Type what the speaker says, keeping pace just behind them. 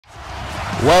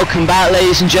Welcome back,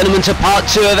 ladies and gentlemen, to part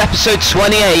 2 of episode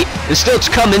 28. And still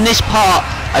to come in this part,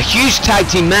 a huge tag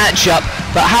team matchup.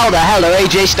 But how the hell are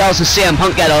AJ Styles and CM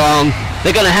Punk get along?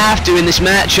 They're going to have to in this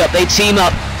matchup. They team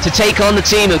up to take on the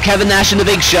team of Kevin Nash and The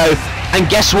Big Show. And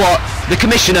guess what? The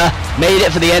Commissioner made it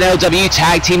for the NLW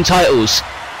tag team titles.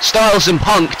 Styles and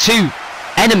Punk, two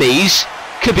enemies,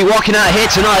 could be walking out here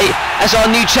tonight as our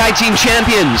new tag team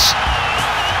champions.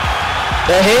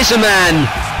 But here's a man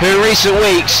who in recent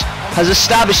weeks has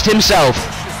established himself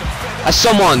as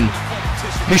someone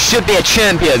who should be a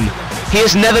champion. He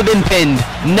has never been pinned,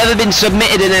 never been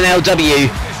submitted in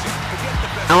NLW.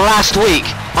 And last week,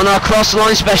 on our Cross the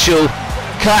Line special,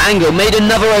 Kurt Angle made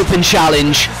another open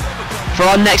challenge for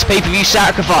our next pay-per-view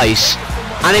Sacrifice.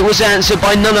 And it was answered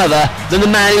by none other than the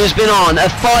man who has been on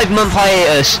a 5-month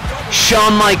hiatus,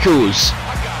 Shawn Michaels.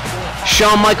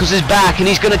 Shawn Michaels is back and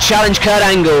he's going to challenge Kurt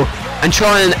Angle and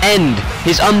try and end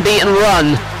his unbeaten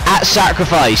run at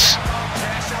Sacrifice.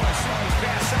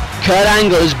 Kurt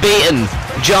Angle has beaten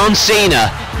John Cena,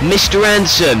 Mr.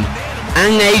 Ransom,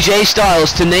 and AJ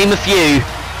Styles, to name a few.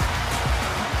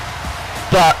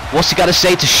 But what's he got to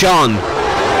say to Shawn?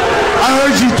 I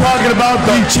heard you talking about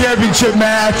the championship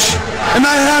match, and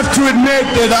I have to admit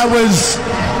that I was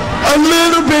a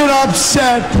little bit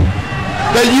upset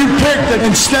that you picked it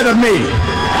instead of me.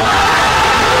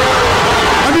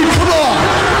 I mean, come on.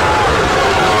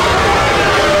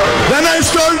 Then I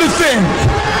started to think.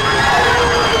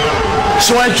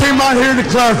 So I came out here to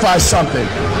clarify something.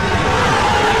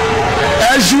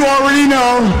 As you already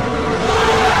know,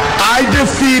 I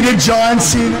defeated John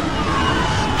Cena.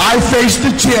 I faced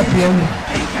the champion.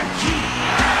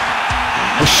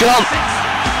 Well, Shawn,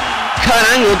 Kurt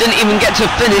Angle didn't even get to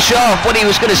finish off what he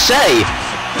was going to say.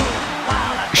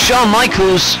 Shawn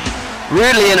Michaels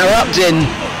really interrupting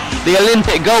the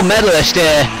Olympic gold medalist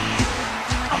here.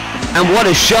 And what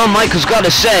has Shawn Michaels got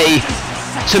to say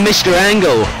to Mr.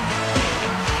 Angle?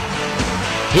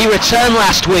 He returned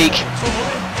last week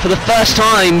for the first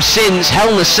time since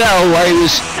Hell in a Cell, where he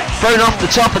was thrown off the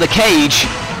top of the cage.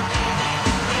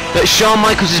 But Shawn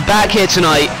Michaels is back here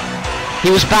tonight.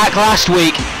 He was back last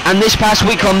week, and this past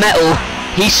week on Metal,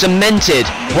 he cemented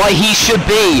why he should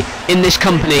be in this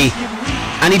company.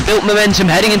 And he built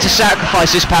momentum heading into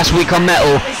Sacrifice this past week on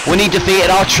Metal when he defeated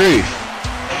R-Truth.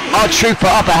 R-Truth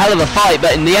put up a hell of a fight,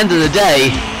 but in the end of the day,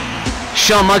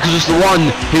 Shawn Michaels was the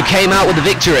one who came out with the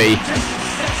victory.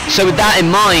 So with that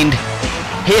in mind,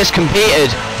 he has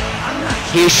competed.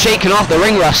 He has shaken off the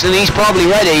ring rust, and he's probably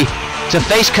ready to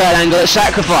face Kurt Angle at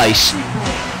Sacrifice.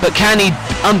 But can he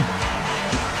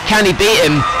beat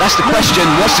him? That's the question.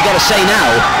 What's he got to say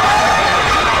now?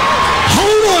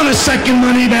 Hold on a second,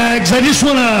 Moneybags. I just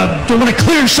want to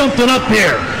clear something up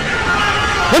here.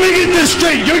 Let me get this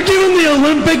straight. You're giving the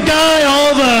Olympic guy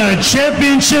all the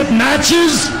championship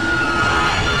matches?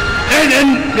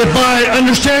 And if I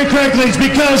understand correctly, it's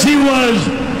because he was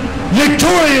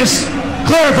victorious.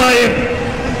 Clarify it.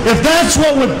 If that's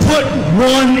what would put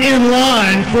one in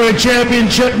line for a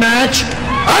championship match,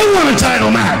 I want a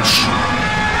title match.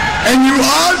 And you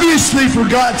obviously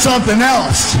forgot something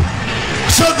else.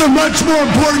 Something much more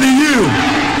important to you.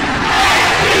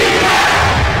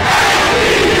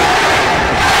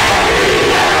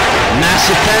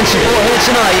 Massive fan support here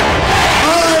tonight.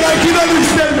 Alright, I can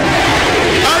understand that.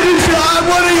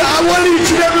 I want each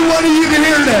and every one of you to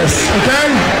hear this, okay?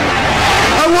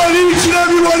 I want each and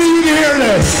every one of you to hear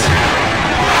this.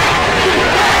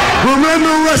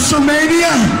 Remember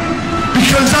WrestleMania?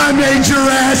 Because I made your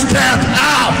ass tap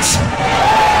out.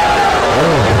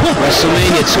 Oh,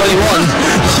 WrestleMania 21.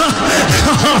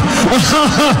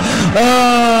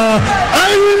 I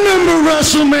remember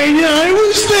WrestleMania. I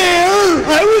was there.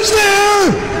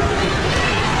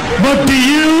 But do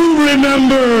you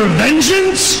remember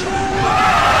Vengeance?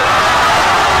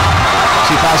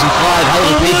 2005, hell of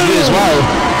a pay-per-view as well.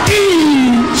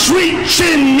 Team Sweet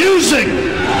Chin Music.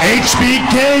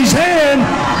 HBK's hand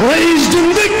raised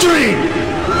in victory.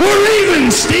 We're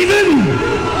even, Steven.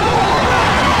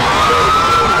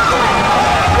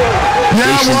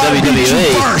 Now I beat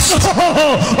you first.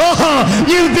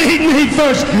 You beat me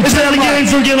first. Is that the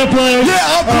games we're gonna play?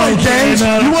 Yeah, I'll play games.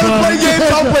 You want to play games?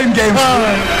 I'll play games.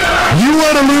 You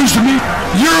want to lose to me?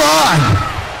 You're on.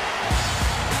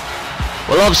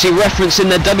 Well, obviously referencing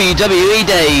the WWE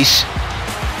days,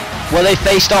 where they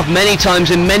faced off many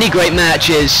times in many great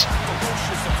matches.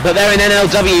 But they're in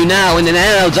NLW now, and in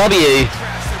NLW,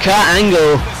 Kurt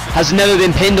Angle has never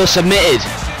been pinned or submitted.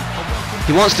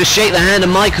 He wants to shake the hand of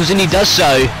Michaels, and he does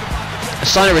so. A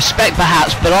sign of respect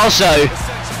perhaps, but also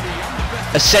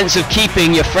a sense of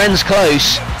keeping your friends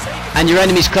close and your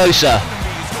enemies closer.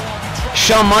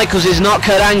 Shawn Michaels is not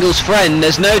Kurt Angle's friend,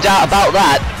 there's no doubt about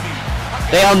that.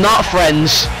 They are not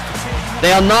friends.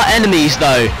 They are not enemies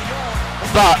though.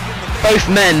 But both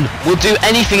men will do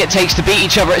anything it takes to beat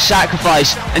each other at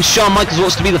Sacrifice, and Shawn Michaels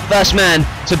wants to be the first man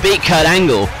to beat Kurt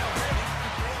Angle.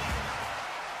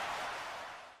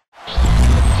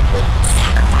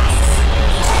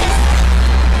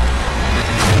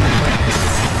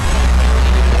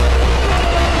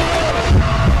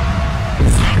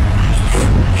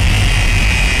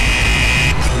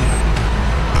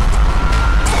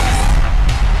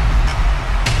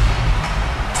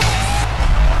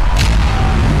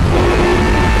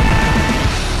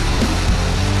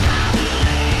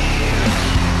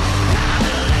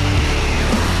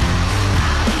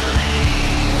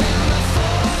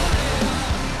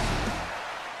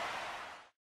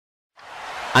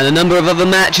 And a number of other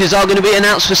matches are going to be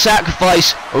announced for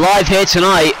Sacrifice live here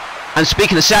tonight. And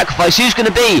speaking of Sacrifice, who's going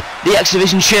to be the X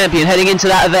Division champion heading into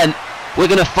that event? We're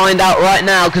going to find out right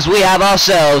now, because we have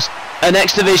ourselves an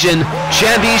X Division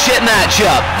championship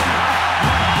matchup.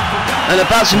 And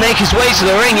about to make his way to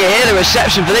the ring, you hear the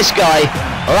reception for this guy.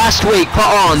 Last week put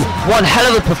on one hell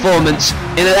of a performance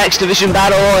in an X Division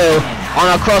Battle Royal on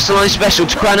our Cross the Line special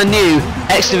to crown a new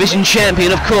X Division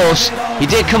champion. Of course, he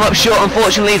did come up short,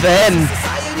 unfortunately for him.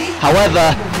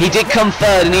 However, he did come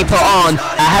third and he put on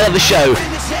a hell of a show,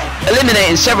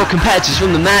 eliminating several competitors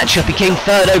from the matchup. He came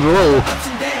third overall,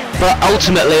 but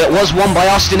ultimately it was won by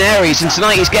Austin Aries, and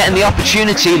tonight he's getting the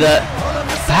opportunity that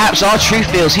perhaps R-Truth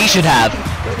feels he should have.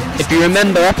 If you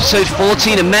remember episode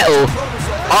 14 of Metal,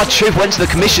 R-Truth went to the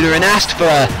commissioner and asked for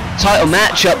a title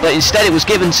matchup, but instead it was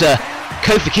given to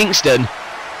Kofi Kingston,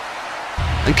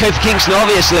 and Kofi Kingston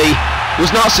obviously was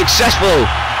not successful.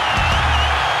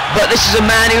 But this is a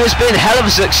man who has been hell of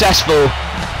a successful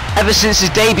ever since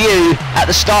his debut at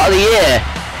the start of the year.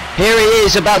 Here he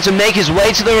is about to make his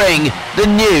way to the ring, the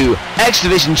new X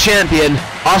Division champion,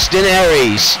 Austin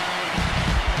Aries.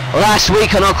 Last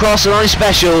week on our Cross the Line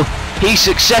special, he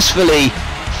successfully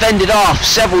fended off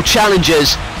several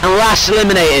challengers and last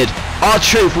eliminated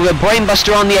R-Truth with a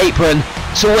brainbuster on the apron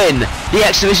to win the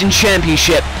X Division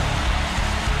championship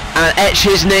and etch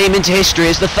his name into history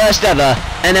as the first ever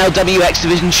NLW X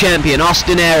Division champion,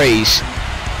 Austin Aries.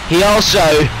 He also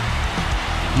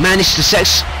managed to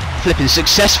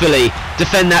successfully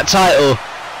defend that title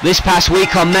this past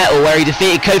week on Metal, where he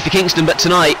defeated Kofi Kingston, but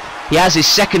tonight he has his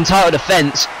second title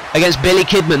defense against Billy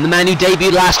Kidman, the man who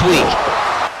debuted last week.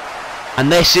 And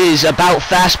this is about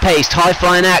fast-paced,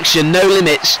 high-flying action, no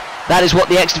limits. That is what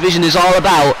the X Division is all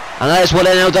about, and that is what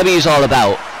NLW is all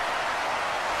about.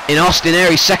 In Austin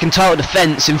Aries' second title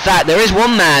defense, in fact, there is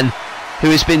one man who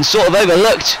has been sort of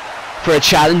overlooked for a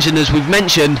challenge, and as we've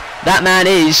mentioned, that man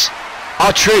is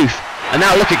R-Truth. And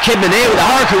now look at Kidman here with a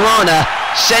Hurricane Rana,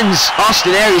 sends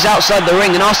Austin Aries outside the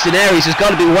ring, and Austin Aries has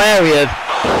got to be wary of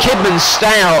Kidman's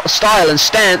style and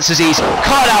stance as he's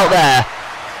caught out there.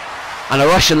 And a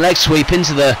Russian leg sweep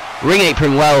into the ring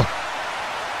apron. Well,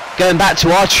 going back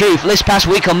to R-Truth, this past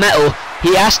week on Metal,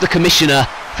 he asked the commissioner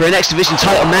for an X Division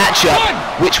title matchup,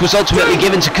 which was ultimately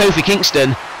given to Kofi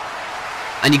Kingston.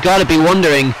 And you gotta be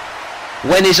wondering,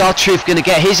 when is R-Truth gonna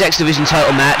get his X Division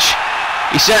title match?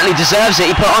 He certainly deserves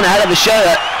it. He put on a hell of a show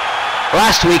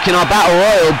last week in our Battle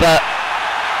Royal, but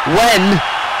when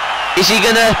is he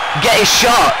gonna get his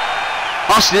shot?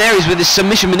 Austin Aries with his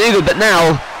submission maneuver, but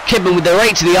now Kidman with the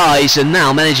right to the eyes, and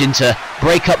now managing to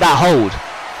break up that hold.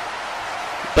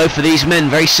 Both of these men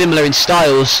very similar in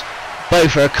styles.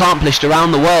 Both are accomplished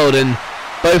around the world, and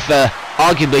both are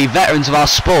arguably veterans of our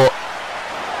sport.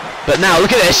 But now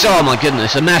look at this, oh my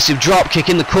goodness, a massive drop kick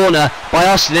in the corner by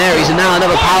Austin Aries, and now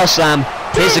another power slam.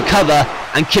 Here's a cover,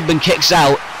 and Kidman kicks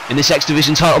out in this X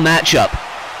Division title matchup.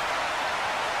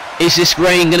 Is this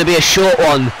reign going to be a short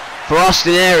one for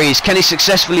Austin Aries? Can he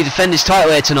successfully defend his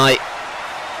title here tonight?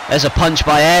 There's a punch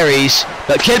by Aries,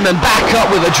 but Kidman back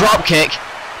up with a drop kick,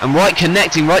 and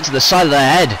connecting right to the side of the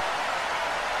head.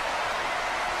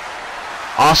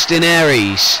 Austin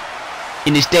Aries,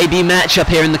 in his debut matchup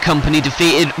here in the company,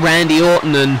 defeated Randy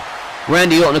Orton, and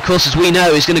Randy Orton, of course, as we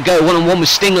know, is going to go one-on-one with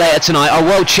Sting later tonight, our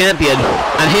world champion.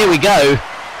 And here we go.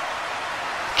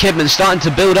 Kidman starting to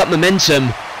build up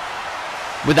momentum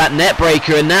with that net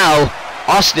breaker, and now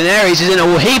Austin Aries is in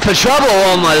a heap of trouble.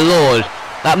 Oh my lord,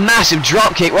 that massive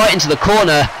drop kick right into the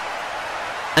corner,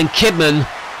 and Kidman,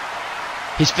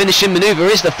 his finishing maneuver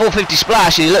is the 450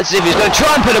 splash, and he looks as if he's going to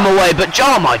try and put him away, but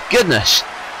oh my goodness,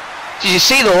 did you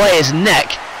see the way his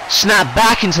neck snapped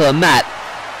back into the mat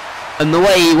and the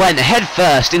way he went head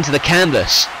first into the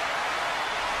canvas?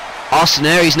 Austin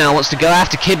Aries now wants to go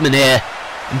after Kidman here,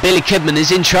 and Billy Kidman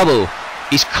is in trouble.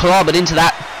 He's clobbered into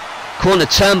that corner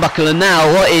turnbuckle, and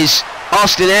now what is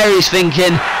Austin Aries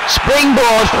thinking?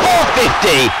 Springboard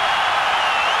 450.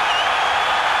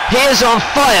 He is on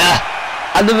fire,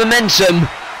 and the momentum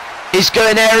is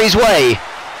going Aries' way.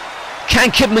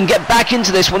 Can Kidman get back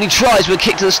into this when he tries with a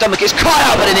kick to the stomach? It's caught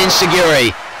out, but an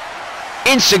Enziguri.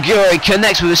 Enziguri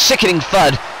connects with a sickening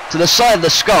thud to the side of the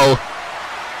skull.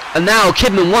 And now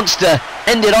Kidman wants to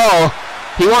end it all.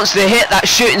 He wants to hit that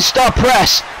shooting star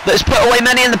press that has put away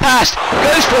many in the past.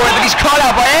 Goes for it, but he's caught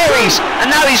out by Aries.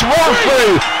 And now he's rolled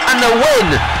through. And the win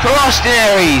for Austin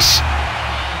Aries.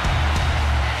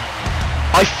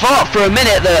 I thought for a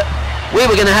minute that we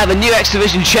were going to have a new X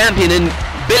Division champion in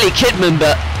Billy Kidman,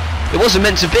 but it wasn't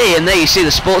meant to be, and there you see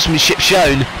the sportsmanship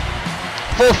shown.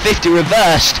 450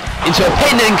 reversed into a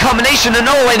pin in combination, and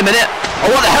oh, wait a minute.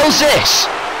 Oh, what the hell's this?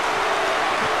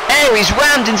 Aries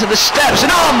rammed into the steps,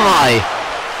 and oh my!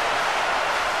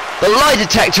 The lie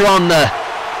detector on the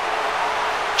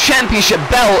championship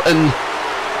belt, and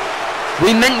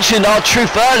we mentioned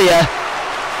R-Truth earlier,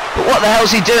 but what the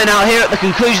hell's he doing out here at the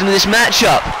conclusion of this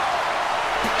matchup?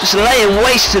 Just laying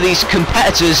waste to these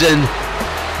competitors, and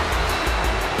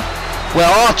well,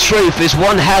 R-Truth is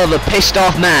one hell of a pissed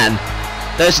off man.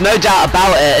 There's no doubt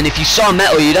about it, and if you saw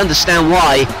Metal you'd understand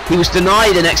why. He was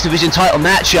denied an X Division title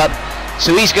matchup,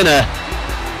 so he's gonna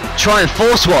try and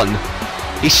force one.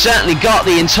 He's certainly got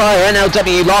the entire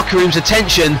NLW locker room's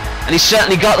attention, and he's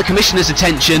certainly got the commissioner's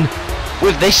attention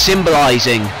with this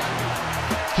symbolising.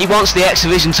 He wants the X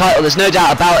Division title, there's no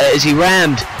doubt about it, as he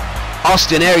rammed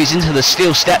Austin Aries into the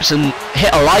steel steps and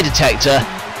hit a lie detector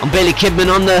on Billy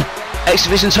Kidman on the X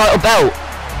Division title belt.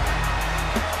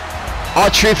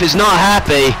 R-Truth is not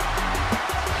happy.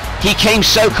 He came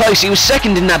so close, he was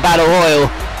second in that battle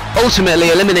royal, ultimately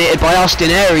eliminated by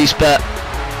Austin Aries, but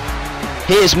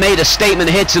he has made a statement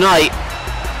here tonight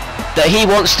that he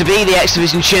wants to be the X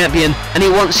Division champion and he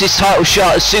wants his title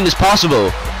shot as soon as possible.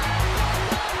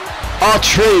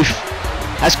 R-Truth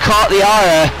has caught the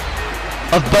ire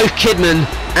of both Kidman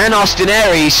and Austin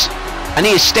Aries, and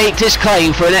he has staked his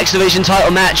claim for an X Division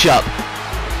title matchup.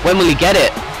 When will he get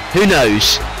it? Who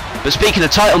knows? But speaking of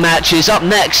title matches, up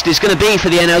next is going to be for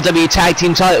the NLW Tag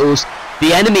Team titles,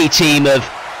 the enemy team of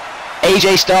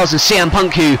AJ Styles and CM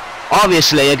Punk, who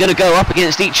obviously are going to go up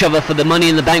against each other for the Money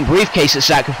in the Bank briefcase at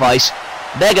Sacrifice.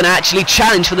 They're going to actually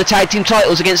challenge for the tag team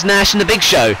titles against Nash and the Big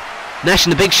Show. Nash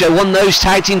and the Big Show won those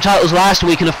tag team titles last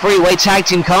week in a three-way tag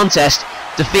team contest,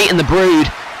 defeating the Brood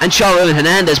and Charo and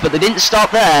Hernandez, but they didn't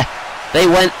stop there. They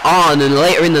went on and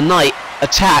later in the night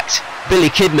attacked Billy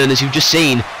Kidman, as you've just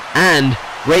seen, and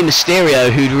Rey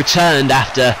Mysterio, who'd returned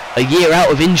after a year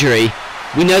out of injury.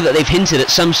 We know that they've hinted at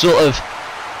some sort of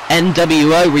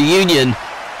NWO reunion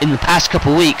in the past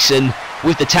couple weeks, and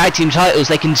with the tag team titles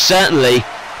they can certainly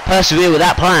persevere with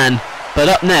that plan. But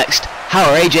up next, how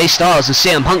are AJ Styles and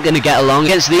CM Punk going to get along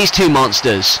against these two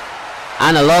monsters?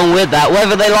 And along with that,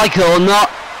 whether they like it or not,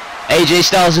 AJ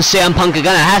Styles and CM Punk are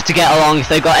going to have to get along if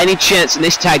they've got any chance in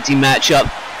this tag team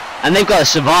matchup. And they've got to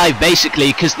survive,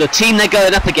 basically, because the team they're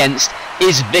going up against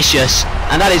is vicious,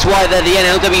 and that is why they're the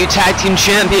NLW Tag Team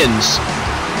Champions.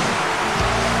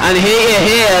 And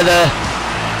here, the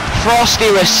frosty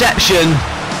reception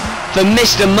for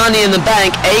Mr. Money in the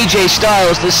Bank, AJ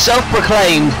Styles, the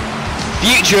self-proclaimed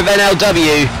future of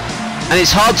NLW, and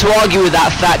it's hard to argue with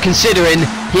that fact considering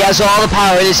he has all the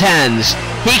power in his hands.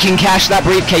 He can cash that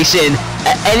briefcase in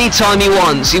at any time he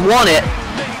wants. He won it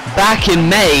back in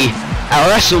May at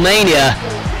WrestleMania,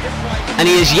 and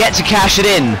he has yet to cash it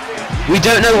in. We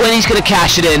don't know when he's going to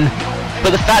cash it in,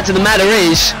 but the fact of the matter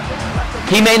is,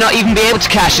 he may not even be able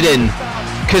to cash it in,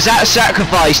 because at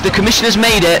Sacrifice, the commissioner's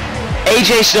made it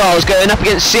AJ Styles going up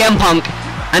against CM Punk,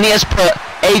 and he has put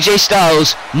AJ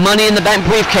Styles' Money in the Bank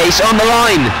briefcase on the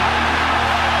line.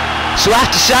 So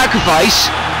after Sacrifice,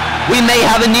 we may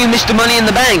have a new Mr. Money in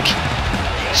the Bank.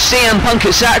 CM Punk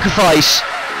at Sacrifice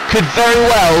could very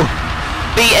well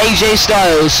beat AJ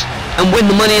Styles and win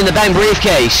the Money in the Bank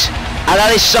briefcase, and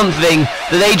that is something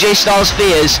that AJ Styles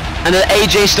fears and that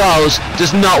AJ Styles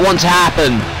does not want to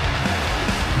happen.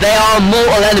 They are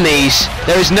mortal enemies,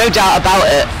 there is no doubt about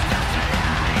it.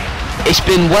 It's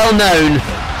been well known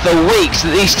for weeks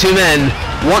that these two men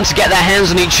want to get their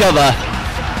hands on each other,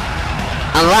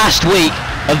 and last week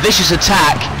a vicious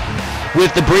attack with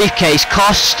the briefcase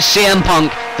cost CM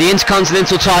Punk the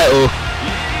Intercontinental title.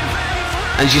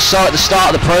 As you saw at the start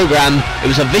of the program, it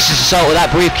was a vicious assault with that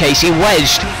briefcase. He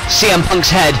wedged CM Punk's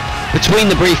head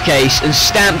between the briefcase and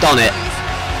stamped on it,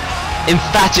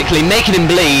 emphatically making him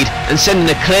bleed and sending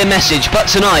a clear message. But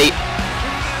tonight,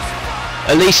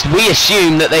 at least we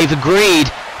assume that they've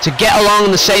agreed to get along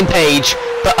on the same page,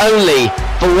 but only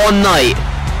for one night.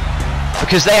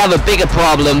 because they have a bigger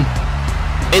problem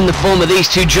in the form of these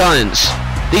two giants,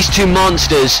 these two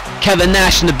monsters, Kevin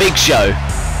Nash and the Big Show.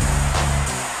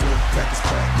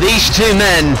 These two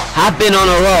men have been on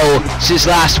a roll since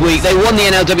last week. They won the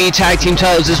NLW Tag Team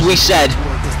titles, as we said,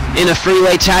 in a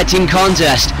three-way tag team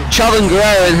contest. Chavo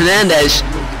Guerrero and Hernandez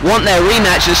want their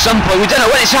rematch at some point. We don't know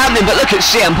when it's happening, but look at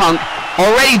CM Punk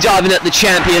already diving at the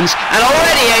champions, and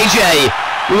already AJ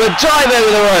with a dive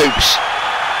over the ropes.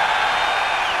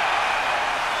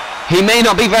 He may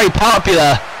not be very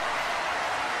popular,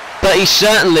 but he's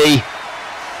certainly,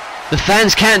 the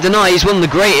fans can't deny he's one of the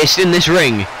greatest in this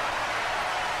ring.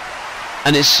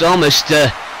 And it's almost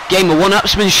a game of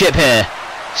one-upsmanship here.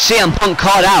 CM Punk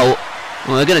caught out.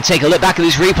 Well, we're going to take a look back at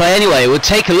this replay anyway. We'll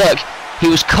take a look. He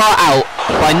was caught out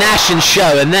by Nash and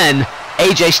Show, and then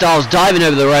AJ Styles diving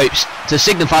over the ropes to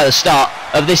signify the start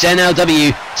of this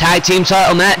NLW Tag Team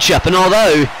title matchup. And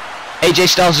although AJ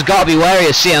Styles has got to be wary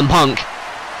of CM Punk,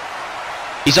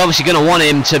 he's obviously going to want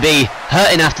him to be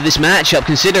hurting after this matchup,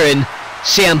 considering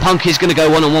CM Punk is going to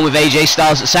go one-on-one with AJ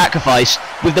Styles at Sacrifice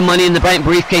with the Money in the Bank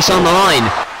briefcase on the line.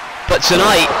 But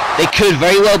tonight, they could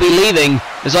very well be leaving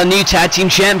as our new tag team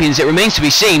champions. It remains to be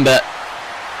seen, but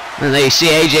and there you see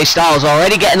AJ Styles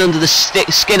already getting under the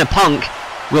skin of Punk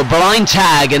with a blind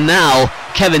tag, and now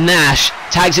Kevin Nash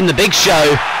tags in the Big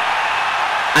Show.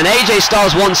 And AJ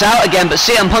Styles wants out again, but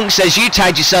CM Punk says, you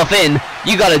tagged yourself in,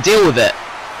 you got to deal with it.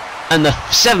 And the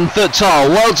 7-foot-tall,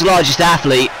 world's largest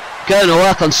athlete, going to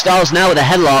work on Styles now with a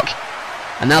headlock,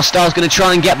 and now Styles going to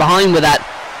try and get behind with that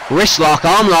wrist lock,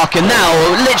 arm lock, and now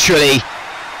literally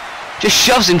just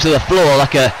shoves him to the floor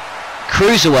like a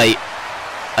cruiserweight.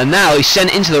 And now he's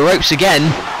sent into the ropes again,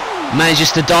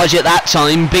 manages to dodge it that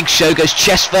time. Big Show goes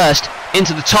chest first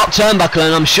into the top turnbuckle,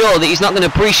 and I'm sure that he's not going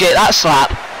to appreciate that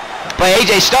slap by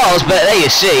AJ Styles, but there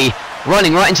you see,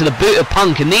 running right into the boot of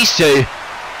Punk. And these two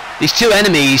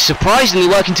enemies surprisingly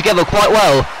working together quite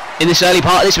well in this early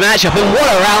part of this matchup. And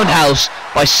what a roundhouse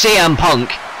by CM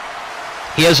Punk.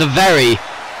 He is a very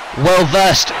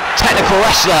well-versed technical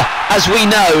wrestler, as we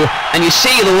know, and you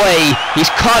see the way he's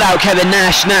caught out Kevin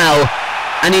Nash now,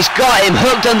 and he's got him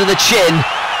hooked under the chin,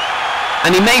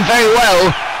 and he may very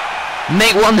well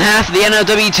make one half of the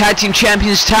NLW Tag Team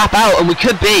Champions tap out, and we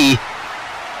could be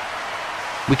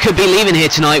leaving here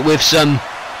tonight with some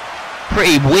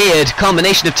pretty weird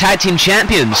combination of Tag Team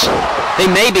Champions. They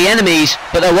may be enemies,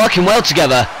 but they're working well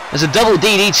together. There's a double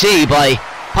DDT by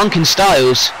Punk and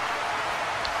Styles.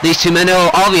 These two men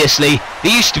are obviously, they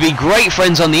used to be great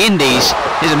friends on the indies.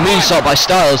 Here's a moonsault by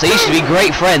Styles. They used to be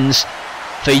great friends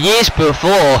for years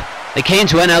before they came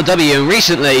to NLW, and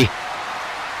recently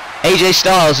AJ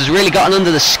Styles has really gotten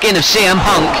under the skin of CM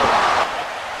Punk.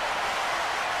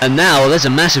 And now there's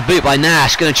a massive boot by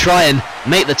Nash, going to try and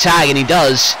make the tag, and he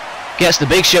does. Gets the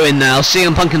Big Show in now.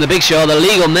 CM Punk and the Big Show are the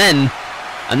legal men.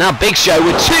 And now Big Show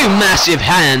with two massive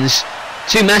hands,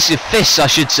 two massive fists I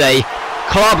should say,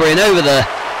 clobbering over the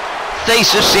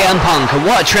face of CM Punk. And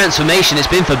what a transformation it's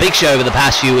been for Big Show over the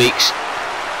past few weeks.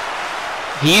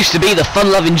 He used to be the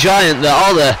fun-loving giant that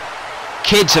all the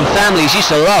kids and families used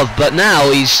to love, but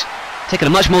now he's taken a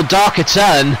much more darker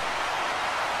turn.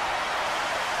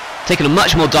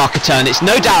 It's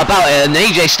no doubt about it, and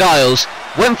AJ Styles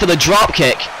went for the drop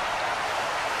kick,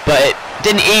 but it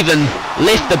didn't even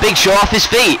lift the Big Show off his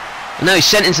feet. And now he's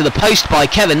sent into the post by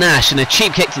Kevin Nash, and a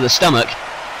cheap kick to the stomach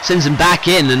sends him back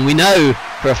in. And we know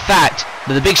for a fact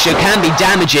that the Big Show can be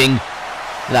damaging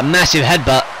with that massive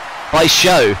headbutt by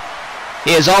Show.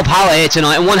 He has all power here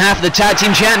tonight, and one half of the Tag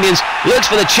Team Champions looks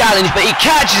for the challenge, but he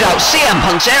catches out CM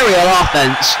Punk's aerial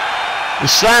offense and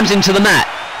slams him to the mat.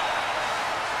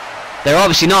 They're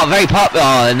obviously not very popular.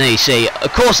 Oh, and there you see,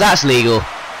 of course that's legal.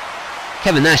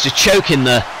 Kevin Nash just choking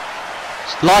the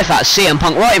life out of CM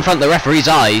Punk right in front of the referee's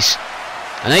eyes.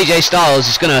 And AJ Styles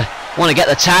is going to want to get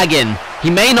the tag in. He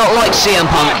may not like CM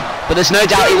Punk, but there's no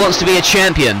doubt he wants to be a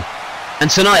champion. And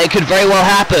tonight it could very well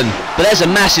happen. But there's a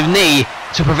massive knee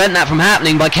to prevent that from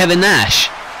happening by Kevin Nash.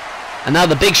 And now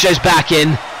the Big Show's back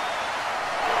in.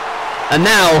 And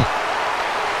now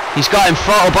he's got him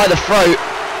throttled by the throat.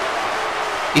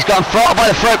 But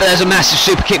there's a massive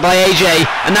super kick by AJ.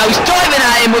 And now he's diving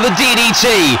at him with a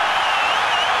DDT.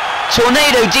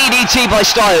 Tornado DDT by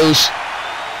Styles.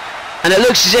 And it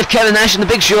looks as if Kevin Nash and the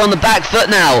Big Show are on the back foot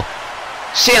now.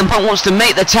 CM Punk wants to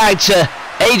make the tag to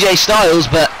AJ Styles,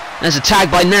 but there's a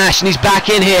tag by Nash, and he's back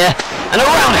in here. And a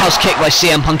roundhouse kick by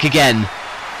CM Punk again.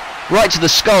 Right to the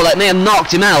skull, that may have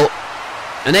knocked him out.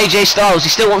 And AJ Styles, he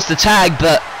still wants the tag,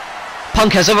 but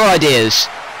Punk has other ideas.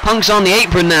 Punk's on the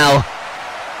apron now.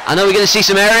 I know we're going to see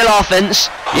some aerial offense.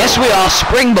 Yes, we are.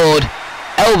 Springboard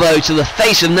elbow to the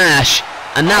face of Nash.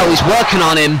 And now he's working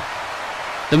on him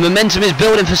The momentum is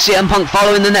building for CM Punk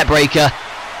following the neckbreaker.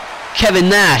 Kevin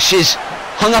Nash is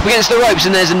hung up against the ropes,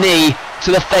 and there's a knee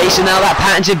to the face, and now that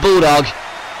patented bulldog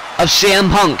of CM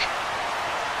Punk.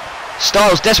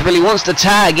 Styles desperately wants to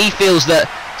tag. He feels that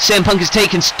CM Punk has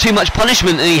taken too much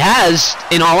punishment, and he has,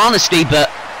 in all honesty, but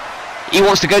he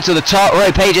wants to go to the top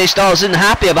rope. AJ Styles isn't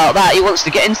happy about that. He wants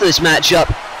to get into this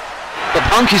matchup, but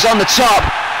Punk is on the top,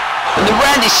 and the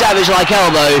Randy Savage-like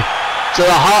elbow to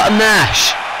the heart of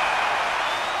Nash.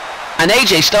 And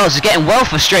AJ Styles is getting well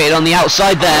frustrated on the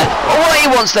outside there. Oh, he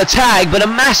wants the tag, but a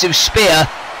massive spear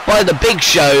by the Big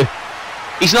Show.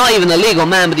 He's not even a legal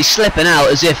man, but he's slipping out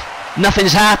as if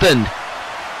nothing's happened.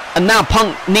 And now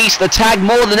Punk needs the tag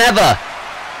more than ever.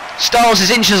 Styles is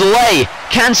inches away.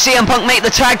 Can CM Punk make the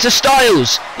tag to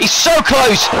Styles? He's so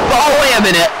close, but oh, wait a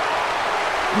minute.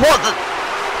 What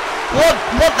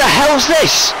the hell's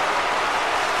this?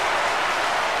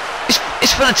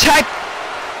 It's for the tag.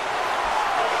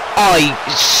 Oh, you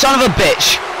son of a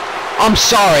bitch. I'm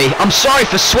sorry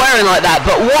for swearing like that,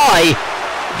 but why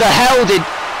the hell did...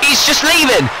 He's just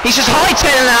leaving. He's just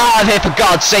hightailing it out of here, for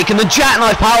God's sake, and the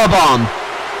jackknife powerbomb.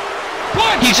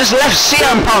 He just left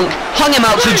CM Punk, hung him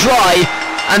out to dry,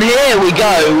 and here we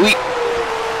go.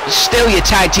 Still your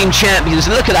tag team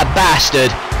champions. Look at that bastard.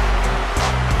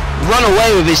 Run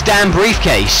away with his damn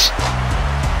briefcase.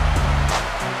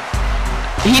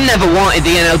 He never wanted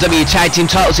the NLW tag team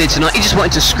titles here tonight. He just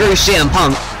wanted to screw CM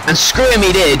Punk, and screw him he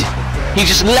did. He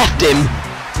just left him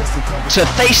to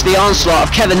face the onslaught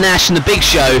of Kevin Nash and the Big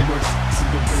Show.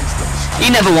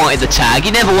 He never wanted the tag. He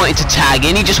never wanted to tag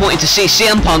in. He just wanted to see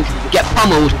CM Punk get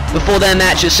pummeled before their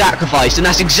match is sacrificed, and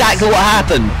that's exactly what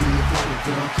happened.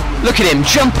 Look at him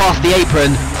jump off the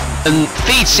apron and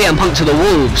feed CM Punk to the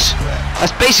wolves.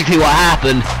 That's basically what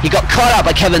happened. He got caught out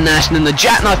by Kevin Nash, and then the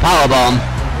jackknife powerbomb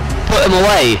put him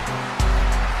away.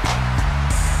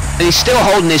 And he's still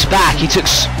holding his back. He took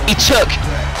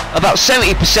about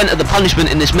 70% of the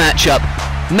punishment in this matchup.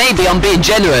 Maybe I'm being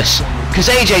generous, because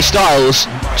AJ Styles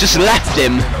just left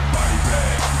him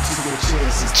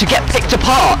to get picked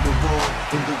apart,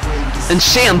 and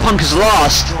CM Punk has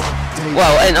lost.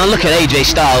 Well, and look at AJ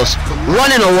Styles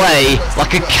running away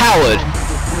like a coward,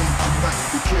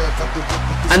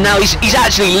 and now he's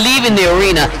actually leaving the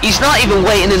arena. He's not even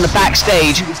waiting in the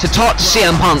backstage to talk to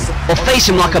CM Punk or face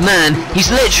him like a man.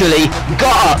 He's literally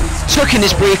got up, took in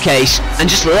his briefcase, and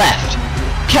just left.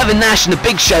 Kevin Nash and the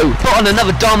Big Show put on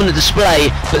another dominant display,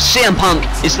 but CM Punk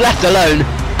is left alone,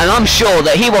 and I'm sure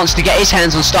that he wants to get his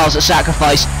hands on Styles at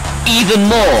Sacrifice even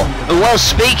more. And well,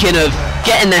 speaking of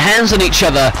getting their hands on each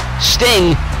other,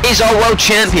 Sting is our world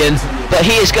champion, but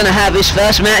he is going to have his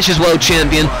first match as world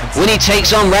champion when he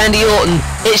takes on Randy Orton.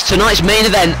 It's tonight's main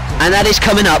event, and that is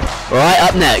coming up right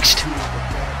up next.